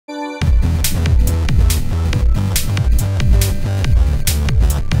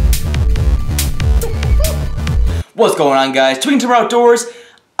What's going on, guys? Tweaking Timber Outdoors.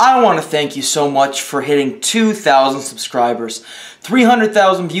 I want to thank you so much for hitting 2,000 subscribers.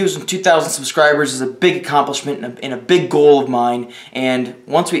 300,000 views and 2,000 subscribers is a big accomplishment and a big goal of mine. And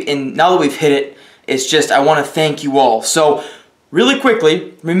now that we've hit it, it's just I want to thank you all. So really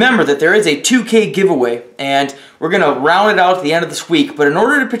quickly, remember that there is a 2K giveaway, and we're going to round it out at the end of this week. But in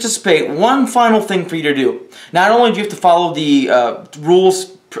order to participate, one final thing for you to do. Not only do you have to follow the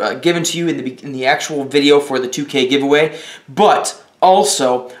rules given to you in the actual video for the 2K giveaway, but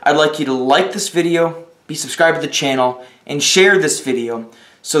also I'd like you to like this video, be subscribed to the channel, and share this video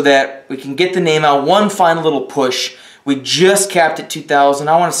so that we can get the name out. One final little push. We just capped at 2,000.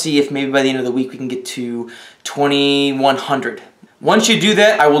 I want to see if maybe by the end of the week we can get to 2,100. Once you do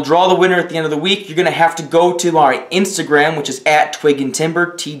that, I will draw the winner at the end of the week. You're going to have to go to our Instagram, which is at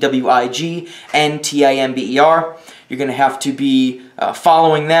Twiggintimber, TWIGNTIMBER. You're going to have to be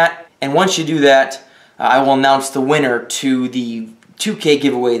following that. And once you do that, I will announce the winner to the 2K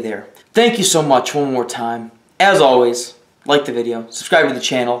giveaway there. Thank you so much one more time. As always, like the video, subscribe to the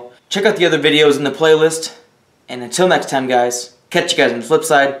channel, check out the other videos in the playlist. And until next time, guys, catch you guys on the flip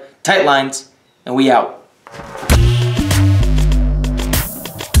side. Tight lines, and we out.